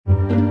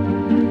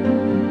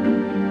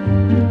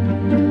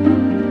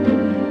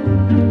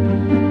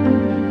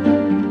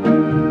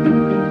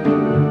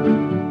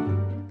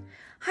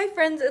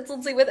it's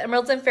Lindsay with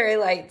Emeralds and Fairy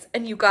Lights,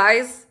 and you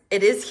guys,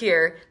 it is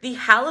here, the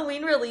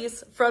Halloween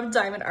release from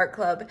Diamond Art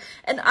Club,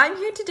 and I'm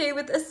here today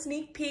with a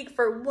sneak peek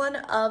for one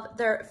of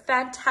their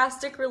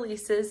fantastic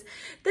releases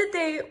that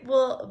they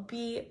will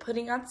be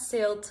putting on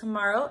sale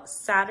tomorrow,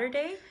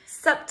 Saturday,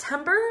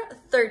 September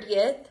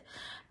 30th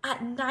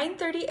at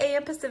 9:30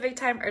 a.m. Pacific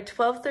time or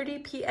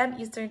 12:30 p.m.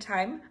 Eastern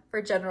time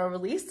for general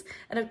release,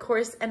 and of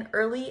course an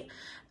early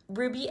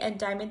Ruby and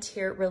Diamond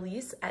tier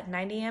release at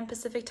 9 a.m.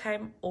 Pacific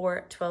time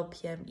or 12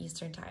 p.m.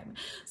 Eastern time.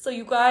 So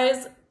you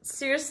guys,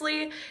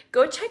 seriously,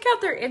 go check out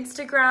their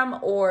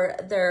Instagram or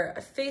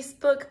their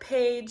Facebook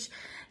page.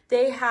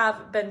 They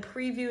have been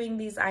previewing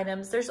these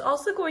items. There's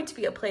also going to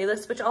be a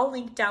playlist, which I'll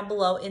link down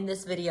below in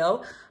this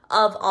video,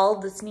 of all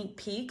the sneak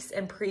peeks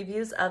and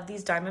previews of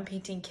these diamond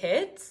painting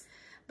kits.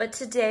 But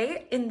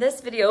today, in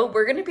this video,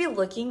 we're gonna be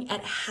looking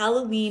at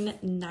Halloween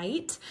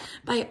Night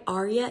by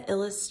Aria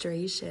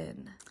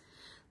Illustration.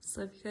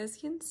 So if you guys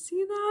can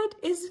see that,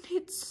 isn't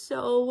it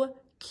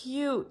so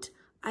cute?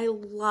 I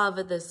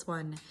love this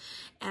one.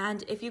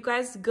 And if you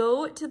guys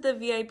go to the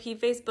VIP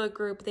Facebook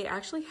group, they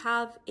actually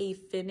have a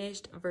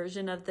finished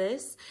version of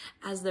this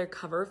as their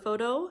cover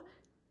photo.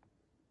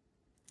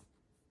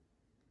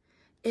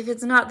 If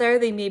it's not there,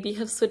 they maybe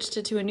have switched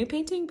it to a new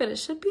painting, but it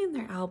should be in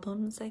their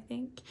albums, I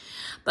think.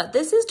 But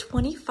this is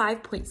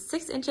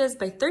 25.6 inches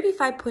by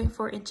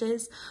 35.4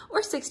 inches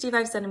or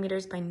 65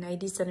 centimeters by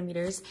 90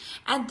 centimeters.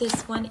 And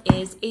this one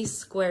is a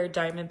square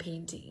diamond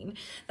painting.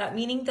 That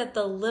meaning that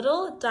the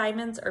little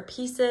diamonds or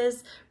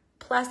pieces,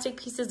 plastic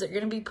pieces that you're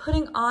gonna be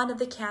putting on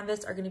the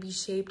canvas are gonna be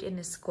shaped in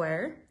a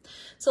square.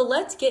 So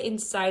let's get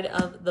inside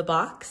of the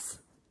box.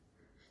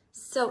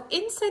 So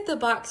inside the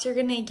box, you're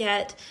gonna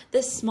get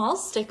this small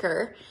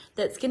sticker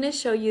that's gonna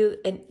show you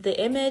the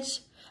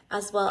image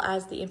as well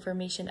as the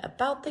information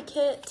about the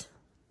kit.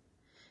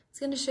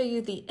 It's gonna show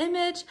you the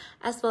image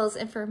as well as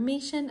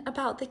information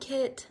about the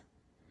kit.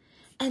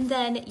 And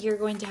then you're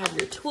going to have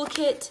your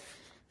toolkit.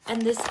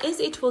 And this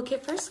is a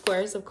toolkit for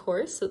squares, of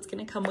course, so it's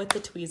gonna come with the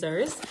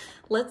tweezers.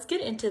 Let's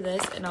get into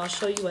this and I'll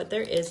show you what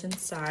there is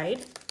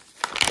inside.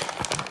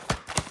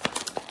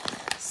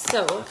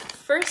 So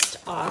first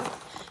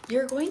off,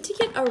 you're going to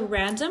get a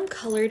random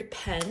colored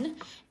pen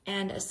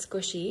and a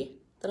squishy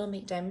that'll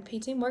make diamond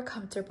painting more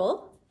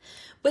comfortable.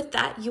 With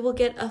that, you will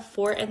get a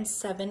 4 and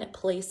 7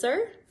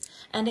 placer.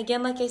 And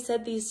again, like I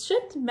said, these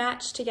should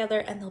match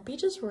together and they'll be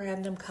just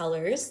random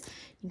colors.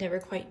 You never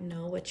quite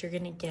know what you're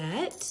gonna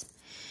get.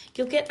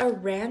 You'll get a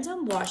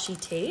random washi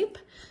tape.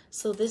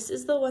 So this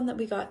is the one that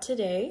we got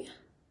today.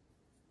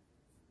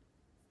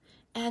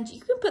 And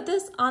you can put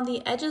this on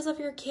the edges of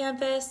your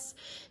canvas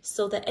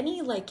so that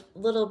any like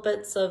little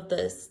bits of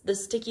the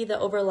sticky that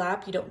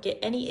overlap, you don't get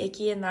any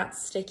icky and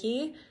that's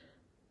sticky.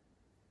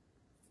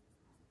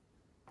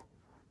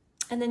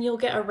 And then you'll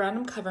get a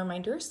random cover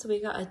minder. So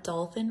we got a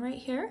dolphin right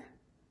here.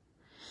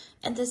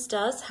 And this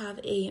does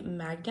have a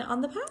magnet on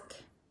the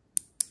back.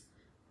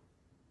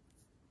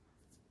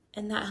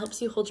 And that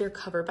helps you hold your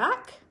cover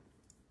back.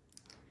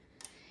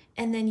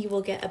 And then you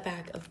will get a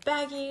bag of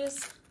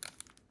baggies,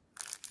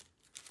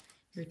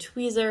 your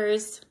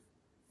tweezers.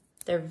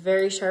 They're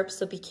very sharp,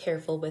 so be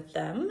careful with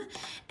them.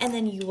 And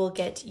then you will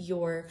get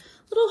your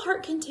little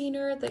heart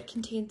container that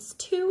contains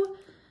 2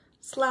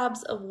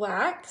 slabs of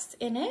wax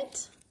in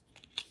it.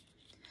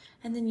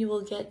 And then you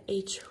will get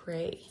a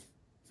tray.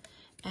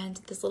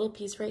 And this little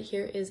piece right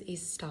here is a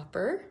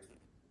stopper.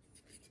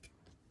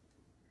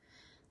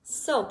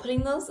 So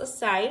putting those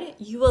aside,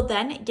 you will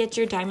then get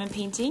your diamond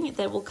painting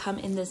that will come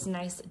in this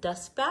nice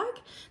dust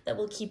bag that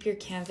will keep your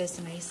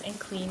canvas nice and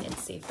clean and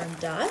safe from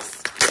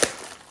dust.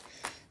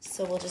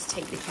 So we'll just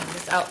take the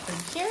canvas out from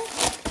here.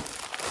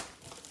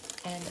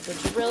 And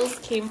the drills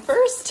came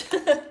first.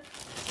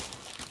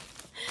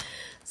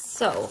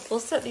 So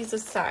we'll set these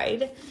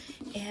aside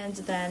and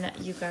then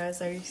you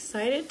guys are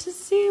excited to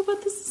see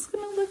what this is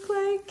gonna look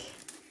like.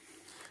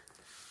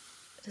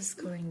 It is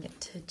going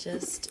to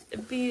just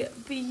be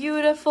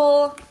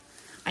beautiful.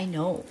 I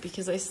know,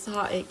 because I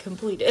saw it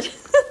completed.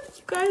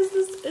 You guys,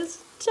 this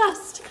is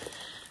just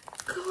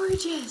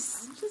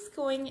gorgeous. I'm just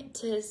going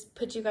to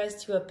put you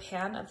guys to a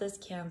pan of this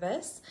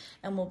canvas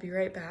and we'll be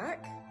right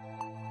back.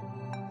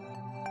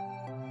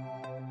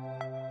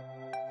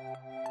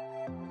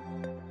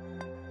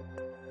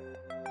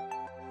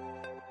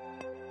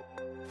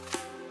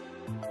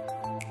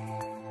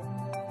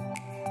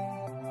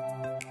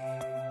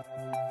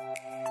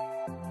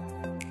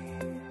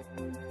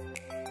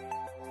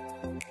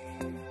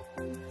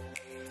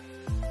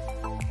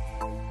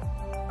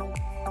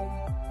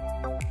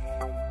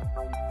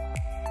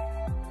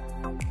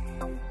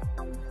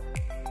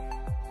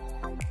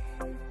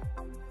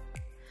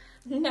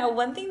 Now,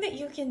 one thing that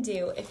you can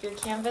do if your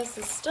canvas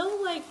is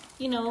still like,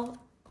 you know,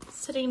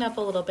 sitting up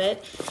a little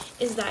bit,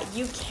 is that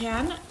you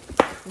can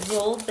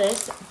roll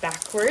this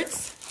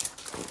backwards.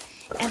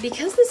 And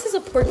because this is a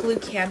pour glue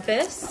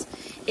canvas,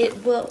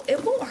 it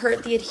won't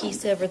hurt the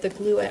adhesive or the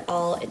glue at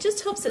all. It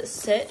just helps it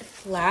sit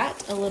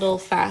flat a little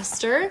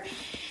faster.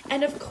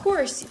 And of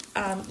course,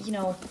 you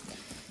know,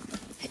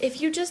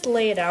 if you just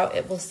lay it out,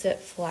 it will sit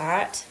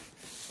flat.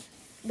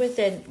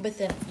 within,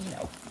 you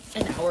know,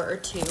 an hour or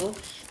two.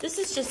 This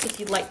is just if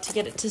you'd like to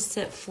get it to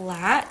sit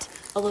flat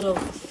a little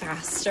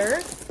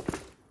faster.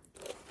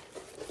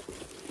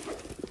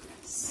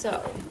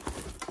 So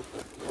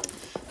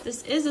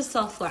this is a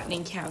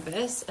self-flattening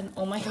canvas, and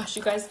oh my gosh,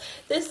 you guys,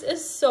 this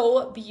is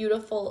so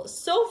beautiful,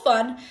 so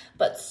fun,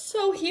 but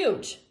so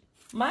huge.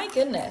 My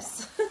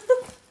goodness.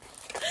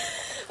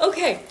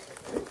 Okay,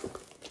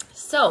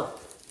 so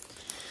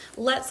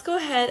let's go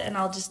ahead and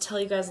I'll just tell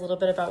you guys a little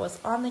bit about what's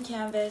on the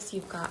canvas.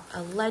 You've got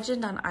a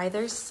legend on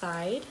either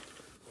side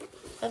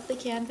of the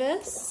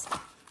canvas.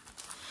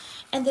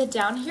 And then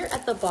down here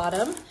at the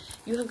bottom,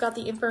 you have got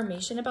the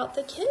information about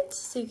the kit.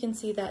 So you can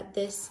see that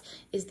this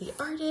is the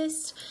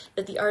artist,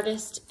 that the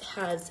artist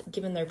has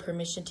given their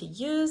permission to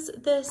use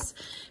this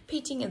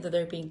painting and that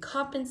they're being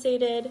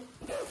compensated.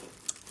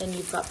 Then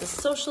you've got the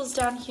socials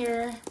down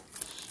here,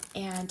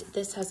 and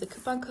this has a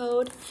coupon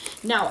code.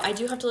 Now, I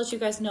do have to let you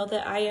guys know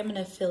that I am an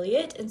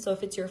affiliate, and so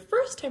if it's your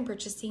first time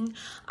purchasing,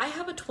 I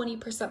have a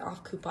 20%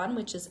 off coupon,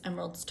 which is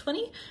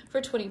Emeralds20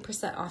 for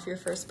 20% off your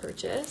first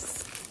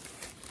purchase.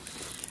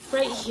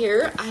 Right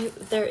here,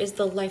 there is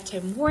the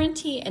lifetime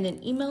warranty and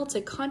an email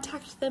to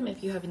contact them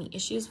if you have any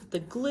issues with the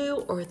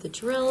glue or the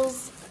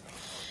drills.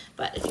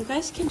 But if you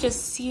guys can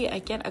just see,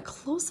 again, a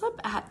close-up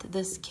at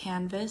this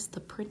canvas, the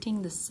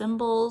printing, the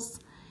symbols,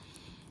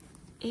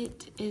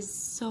 it is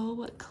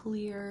so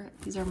clear.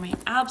 These are my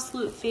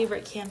absolute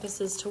favorite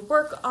canvases to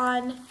work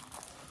on.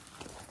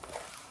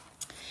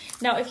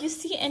 Now, if you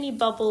see any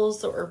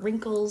bubbles or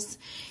wrinkles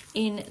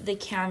in the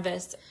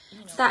canvas,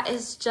 that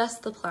is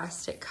just the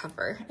plastic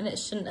cover, and it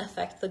shouldn't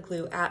affect the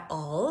glue at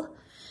all.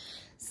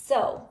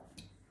 So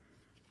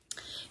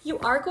you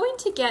are going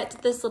to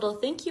get this little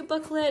thank you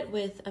booklet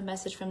with a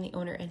message from the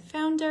owner and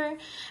founder,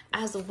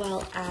 as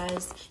well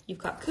as you've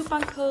got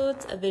coupon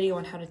codes, a video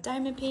on how to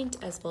diamond paint,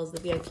 as well as the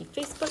VIP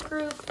Facebook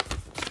group.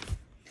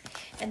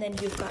 And then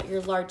you've got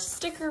your large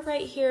sticker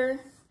right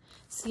here.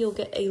 So you'll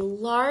get a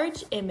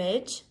large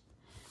image.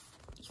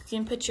 You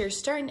can put your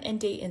start and end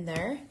date in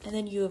there, and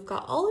then you have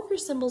got all of your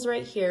symbols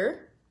right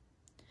here.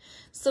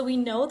 So we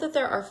know that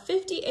there are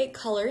 58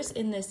 colors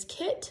in this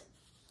kit,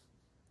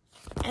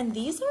 and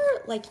these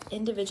are like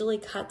individually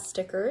cut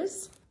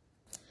stickers.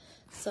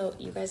 So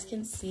you guys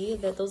can see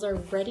that those are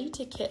ready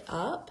to kit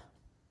up.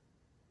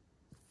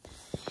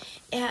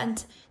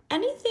 And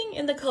anything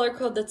in the color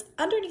code that's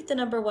underneath the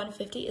number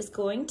 150 is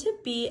going to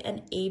be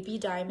an AB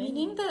diamond,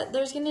 meaning that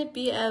there's going to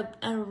be an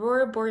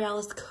Aurora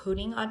Borealis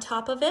coating on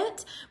top of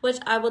it, which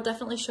I will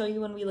definitely show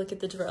you when we look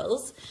at the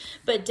drills.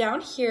 But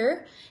down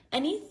here,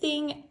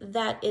 anything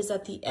that is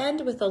at the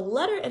end with a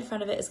letter in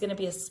front of it is going to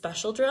be a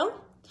special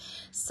drill.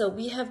 So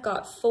we have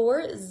got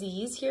 4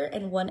 Z's here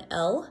and 1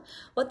 L.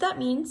 What that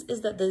means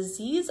is that the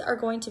Z's are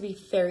going to be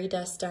fairy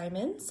dust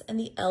diamonds and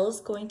the L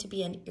is going to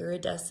be an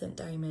iridescent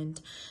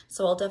diamond.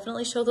 So I'll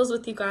definitely show those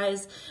with you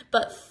guys,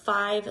 but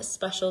 5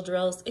 special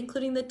drills,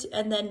 including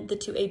and then the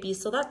 2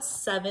 ABs. So that's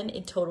 7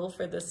 in total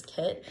for this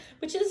kit,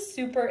 which is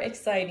super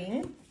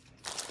exciting.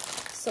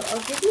 So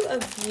I'll give you a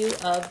view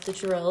of the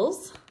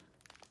drills.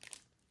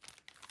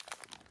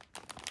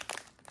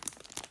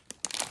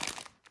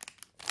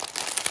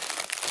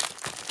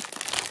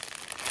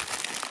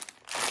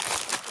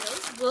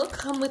 Will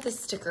come with a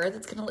sticker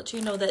that's going to let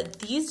you know that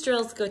these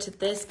drills go to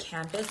this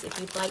canvas if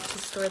you'd like to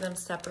store them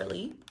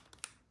separately.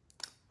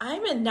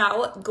 I'm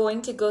now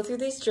going to go through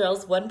these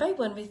drills one by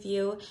one with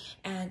you,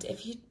 and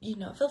if you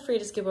know, feel free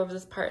to skip over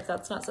this part if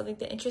that's not something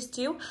that interests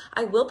you.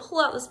 I will pull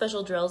out the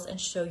special drills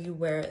and show you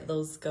where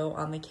those go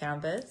on the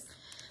canvas.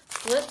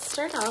 So let's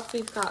start off.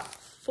 We've got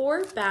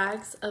 4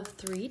 bags of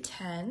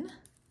 310.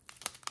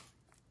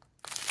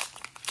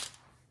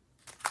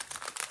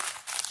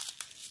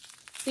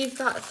 We've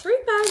got 3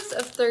 bags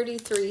of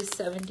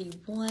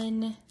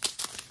 3371.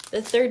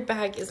 The third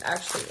bag is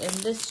actually in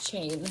this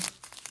chain,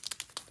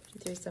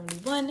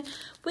 3371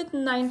 with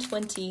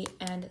 920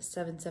 and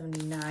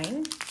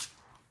 779.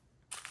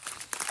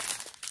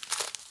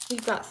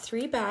 We've got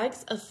 3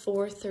 bags of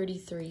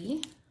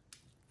 433.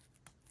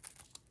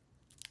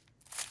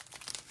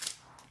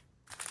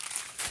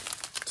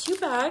 2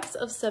 bags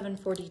of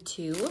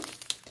 742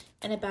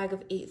 and a bag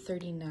of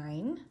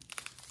 839.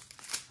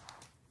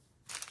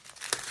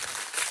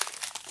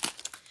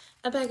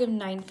 A bag of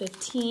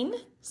 915,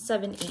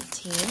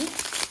 718,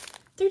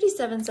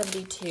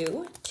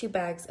 3772, 2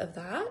 bags of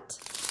that.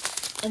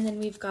 And then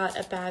we've got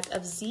a bag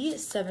of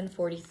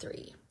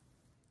Z743.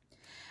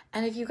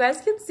 And if you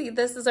guys can see,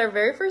 this is our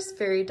very first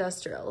fairy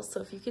dust drill. So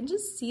if you can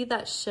just see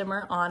that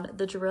shimmer on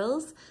the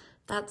drills,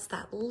 that's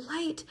that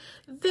light,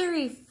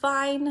 very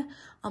fine,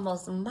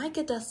 almost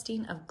mica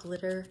dusting of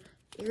glitter,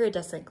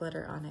 iridescent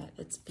glitter on it.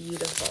 It's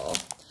beautiful.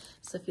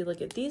 So if you look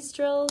at these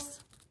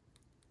drills,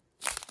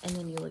 and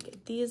then you look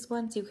at these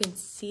ones, you can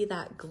see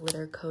that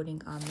glitter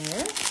coating on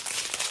there.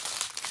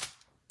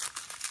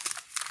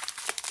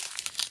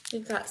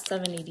 We've got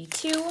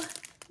 782,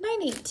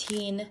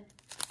 918,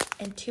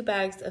 and 2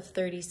 bags of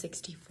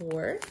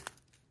 3064.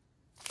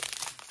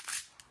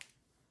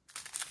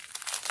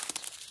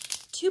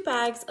 2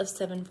 bags of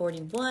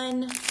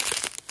 741, and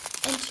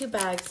 2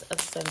 bags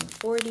of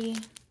 740.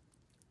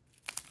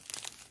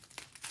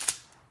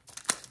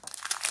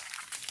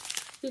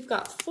 We've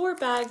got 4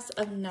 bags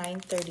of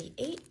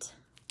 938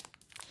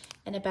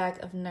 and a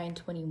bag of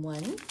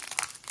 921.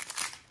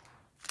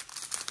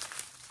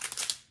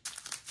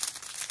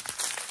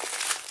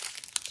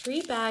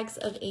 Three bags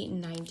of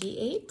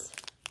 898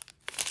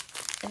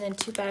 and then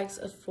 2 bags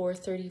of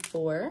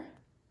 434.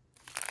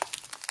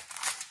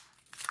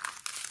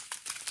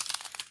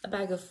 A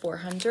bag of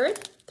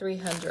 400,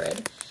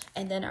 300,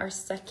 and then our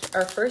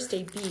first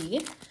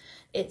AB,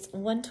 it's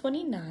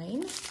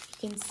 129. You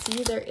can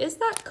see there is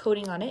that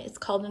coating on it. It's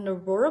called an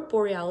Aurora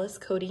Borealis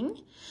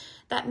coating.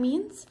 That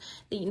means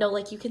that, you know,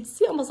 like you can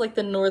see almost like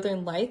the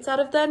northern lights out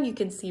of them. You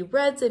can see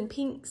reds and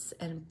pinks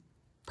and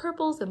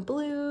purples and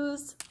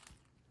blues.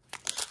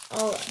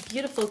 All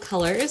beautiful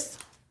colors.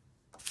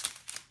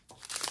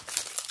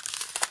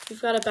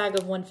 We've got a bag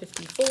of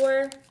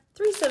 154,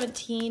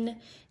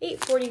 317,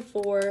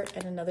 844,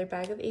 and another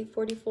bag of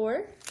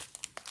 844.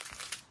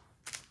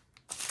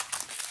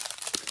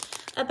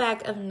 A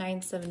bag of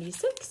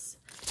 976,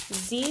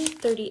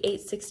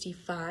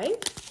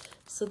 Z3865.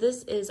 So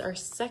this is our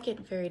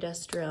second fairy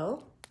dust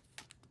drill.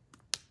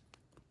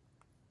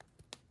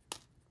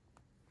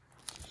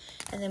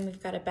 And then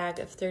we've got a bag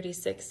of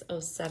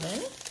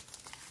 3607.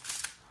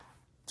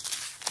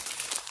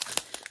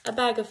 A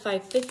bag of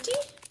 550,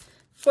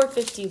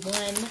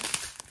 451,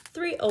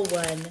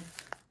 301,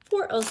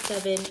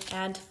 407,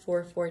 and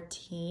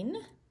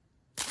 414.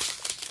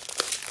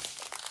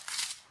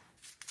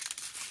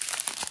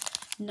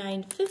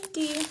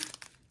 950,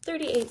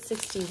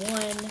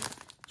 3861,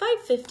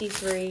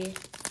 553,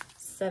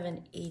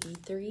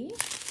 783,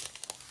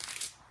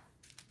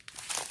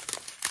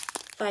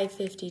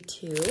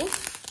 552,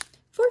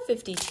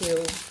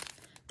 452,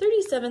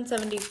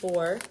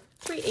 3774,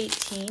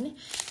 318,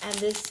 and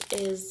this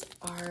is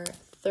our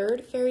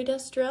third fairy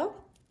dust drill.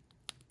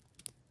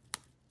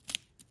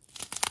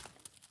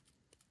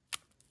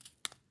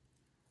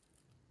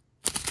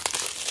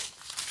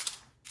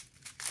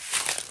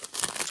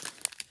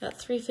 Got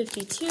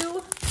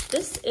 352.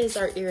 This is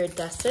our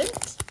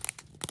iridescent.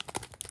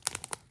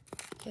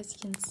 You guys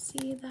can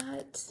see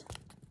that.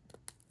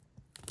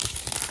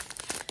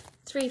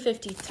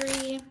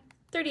 353,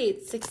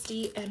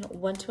 3860, and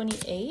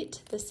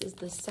 128. This is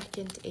the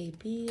second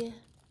AB.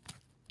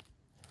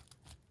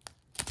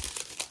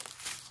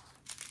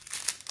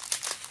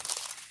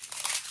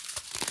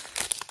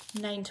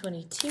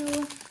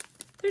 $922,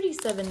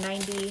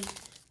 3790,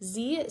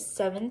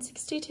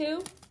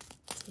 Z762,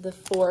 the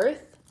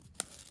fourth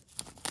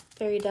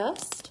fairy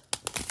dust,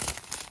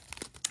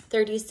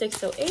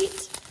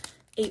 3608,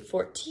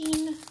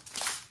 814,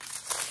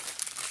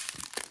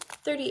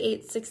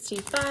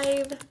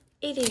 3865,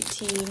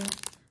 818,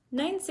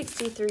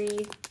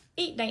 963,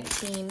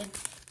 819,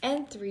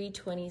 and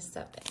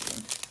 327.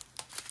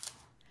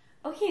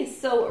 Okay,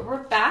 so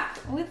we're back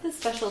with the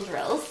special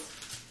drills.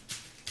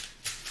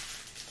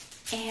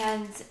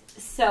 And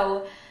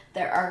so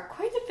there are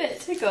quite a bit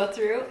to go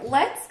through.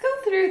 Let's go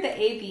through the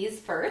ABs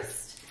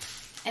first.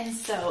 And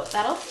so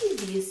that'll be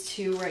these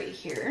two right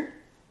here.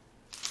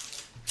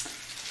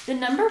 The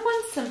number 1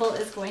 symbol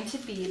is going to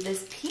be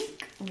this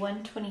pink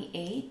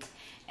 128.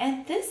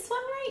 And this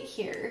one right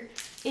here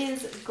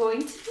is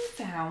going to be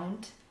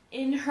found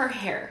in her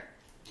hair.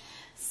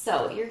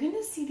 So you're going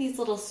to see these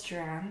little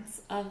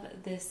strands of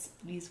these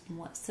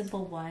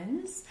simple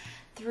ones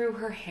through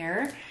her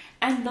hair.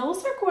 And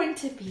those are going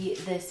to be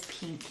this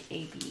pink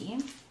AB.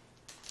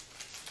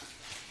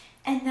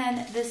 And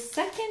then the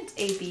second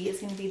AB is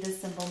going to be the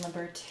symbol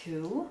number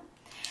 2.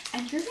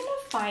 And you're going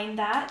to find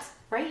that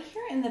right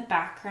here in the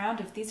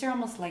background. If these are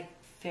almost like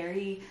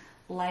very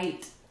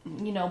light,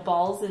 you know,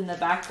 balls in the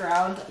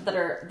background that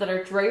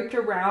are draped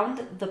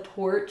around the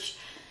porch,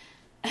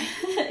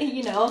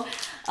 you know,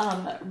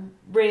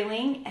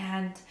 railing.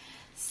 And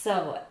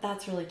so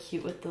that's really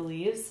cute with the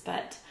leaves.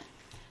 But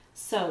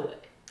so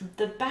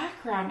the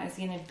background is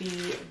going to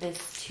be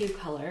this 2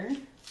 color.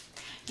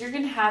 You're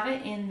going to have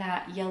it in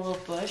that yellow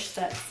bush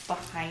that's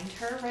behind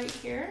her right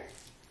here.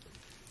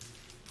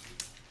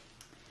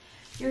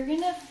 You're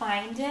going to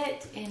find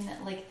it in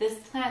like this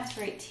plant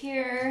right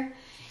here.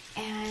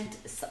 And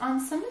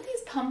on some of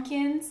these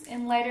pumpkins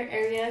in lighter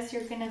areas,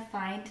 you're going to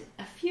find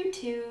a few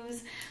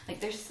 2s. Like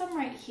there's some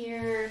right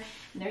here,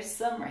 and there's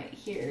some right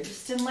here.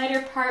 Just in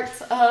lighter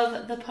parts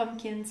of the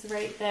pumpkins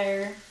right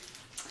there.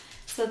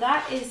 So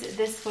that is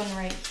this one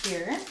right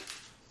here.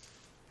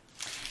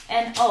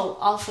 And oh,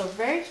 also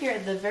right here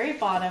at the very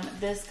bottom,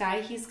 this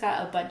guy, he's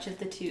got a bunch of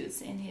the 2s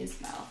in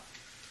his mouth.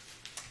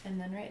 And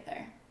then right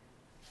there.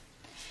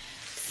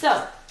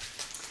 So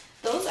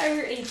those are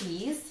your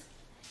ABs.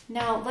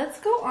 Now let's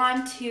go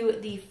on to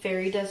the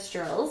fairy dust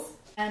drills.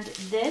 And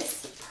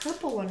this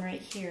purple one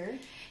right here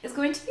is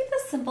going to be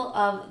the symbol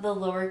of the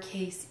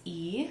lowercase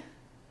e. You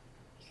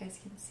guys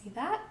can see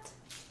that.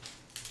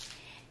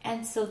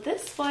 And so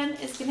this one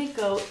is going to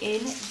go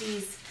in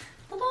these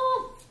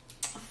little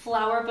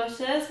flower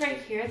bushes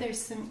right here.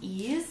 There's some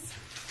E's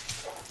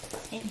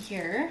in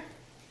here.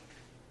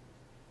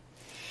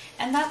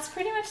 And that's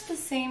pretty much the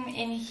same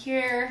in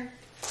here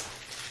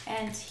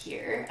and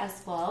here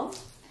as well.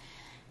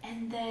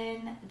 And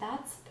then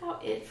that's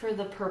about it for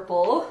the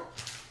purple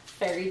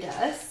fairy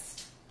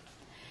dust.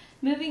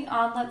 Moving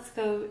on, let's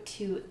go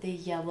to the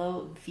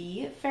yellow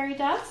V fairy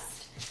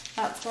dust.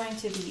 That's going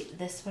to be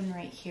this one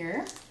right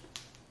here.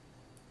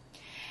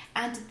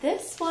 And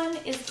this one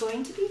is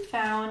going to be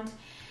found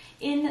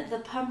in the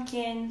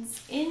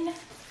pumpkins, in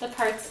the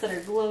parts that are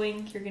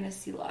glowing. You're going to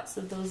see lots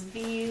of those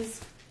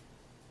V's.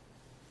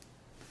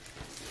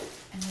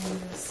 And then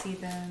you'll see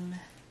them.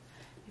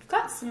 We've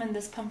got some in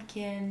this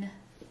pumpkin,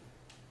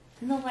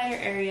 in the lighter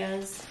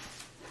areas.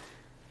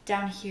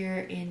 Down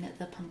here in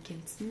the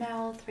pumpkin's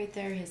mouth, right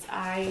there, his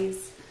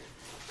eyes.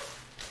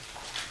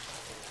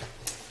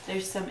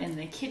 There's some in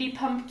the kitty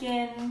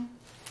pumpkin.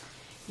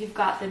 You've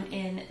got them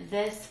in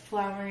this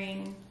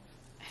flowering,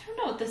 I don't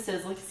know what this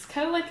is, like it's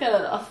kind of like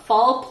a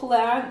fall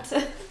plant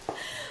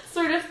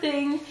sort of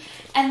thing.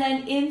 And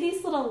then in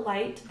these little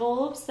light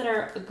bulbs that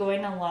are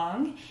going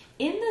along,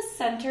 in the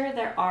center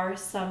there are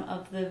some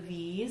of the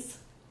V's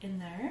in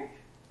there.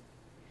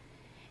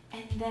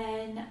 And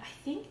then I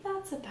think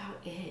that's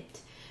about it.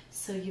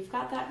 So you've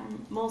got that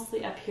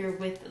mostly up here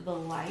with the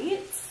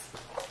lights.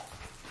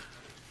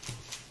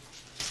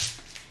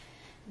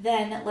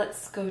 Then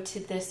let's go to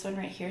this one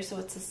right here. So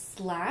it's a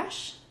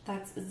slash.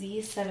 That's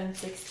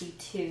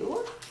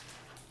Z762.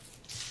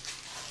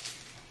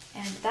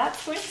 And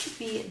that's going to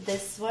be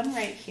this one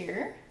right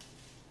here.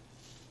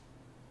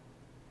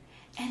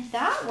 And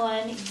that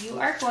one you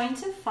are going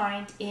to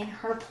find in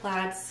her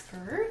plaid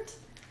skirt.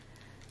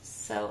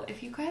 So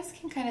if you guys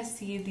can kind of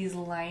see these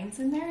lines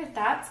in there,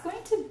 that's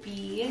going to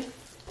be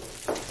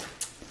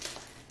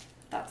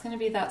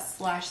that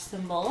slash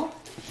symbol.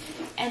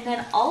 And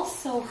then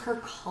also her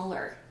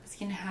collar is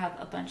going to have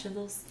a bunch of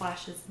those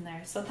slashes in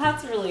there. So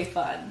that's really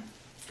fun.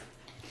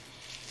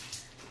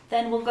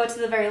 Then we'll go to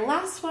the very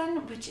last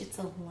one, which is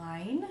a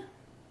line.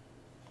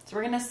 So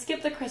we're going to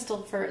skip the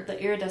crystal for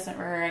the iridescent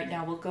right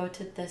now. We'll go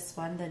to this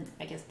one, then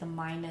I guess the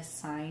minus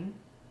sign.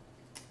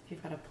 If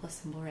you've got a plus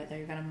symbol right there,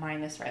 you've got a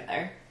minus right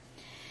there.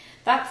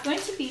 That's going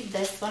to be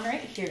this one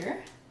right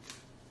here.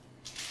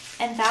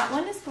 And that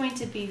one is going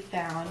to be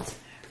found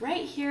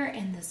right here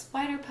in this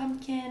wider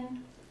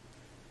pumpkin.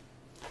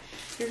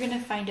 You're going to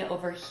find it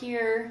over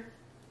here.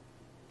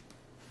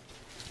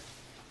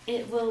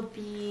 It will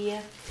be,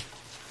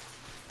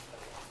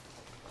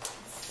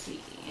 let's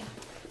see.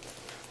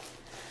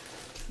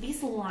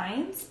 These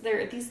lines,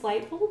 these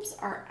light bulbs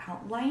are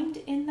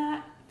outlined in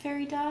that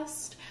fairy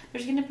dust.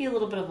 There's going to be a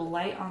little bit of a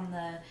light on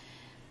the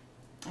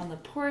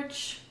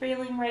porch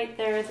railing right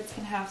there. That's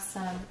gonna have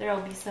some,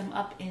 there'll be some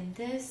up in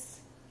this,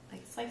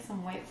 like it's like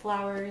some white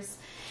flowers.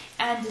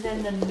 And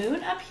then the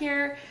moon up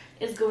here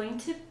is going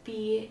to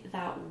be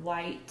that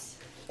white,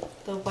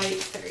 the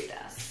white fairy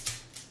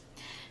dust.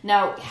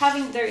 Now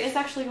there is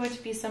actually going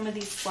to be some of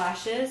these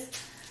splashes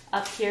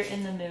up here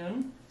in the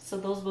moon. So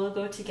those will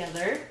go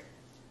together.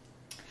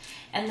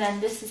 And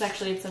then this is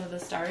actually some of the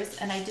stars.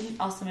 And I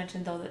didn't also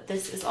mention though that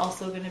this is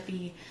also gonna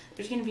be,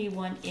 there's gonna be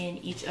one in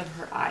each of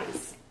her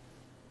eyes.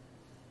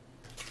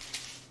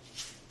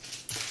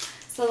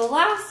 So the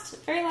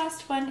very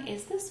last one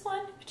is this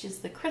one, which is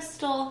the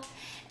crystal.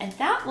 And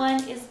that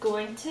one is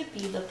going to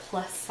be the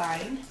plus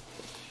sign.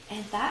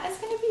 And that is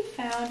going to be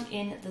found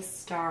in the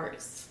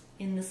stars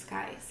in the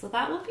sky. So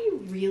that will be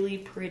really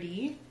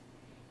pretty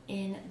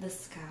in the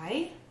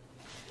sky.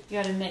 You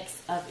got a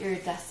mix of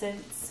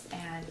iridescence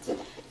and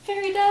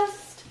fairy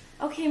dust.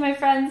 Okay, my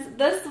friends,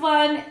 this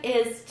one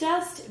is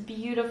just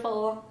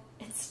beautiful.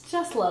 It's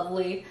just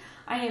lovely.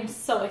 I am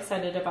so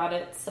excited about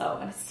it,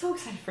 and I'm so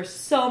excited for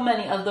so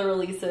many of the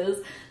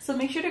releases. So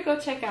make sure to go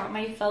check out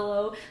my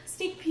fellow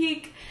sneak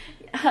peek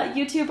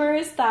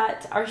YouTubers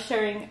that are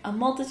sharing a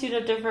multitude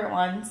of different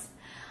ones.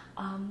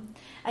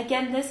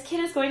 Again, this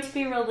kit is going to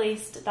be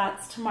released,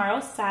 that's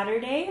tomorrow,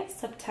 Saturday,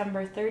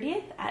 September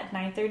 30th at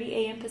 9:30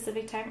 a.m.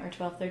 Pacific time or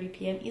 12:30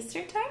 p.m.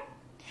 Eastern time.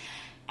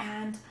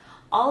 And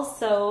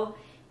also,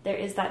 there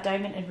is that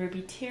diamond and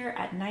ruby tier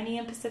at 9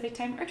 a.m. Pacific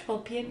time or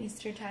 12 p.m.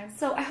 Eastern time.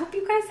 So I hope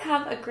you guys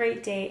have a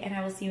great day, and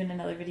I will see you in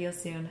another video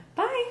soon.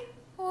 Bye!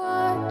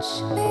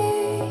 Watch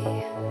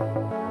me,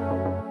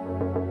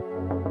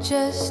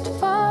 just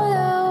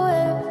follow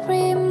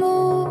every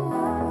move.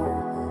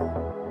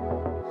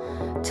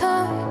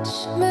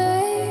 Touch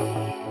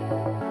me,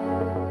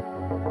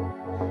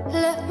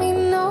 let me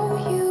know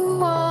you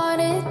want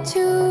it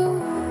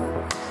too.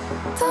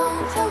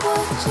 Don't know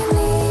what you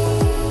need.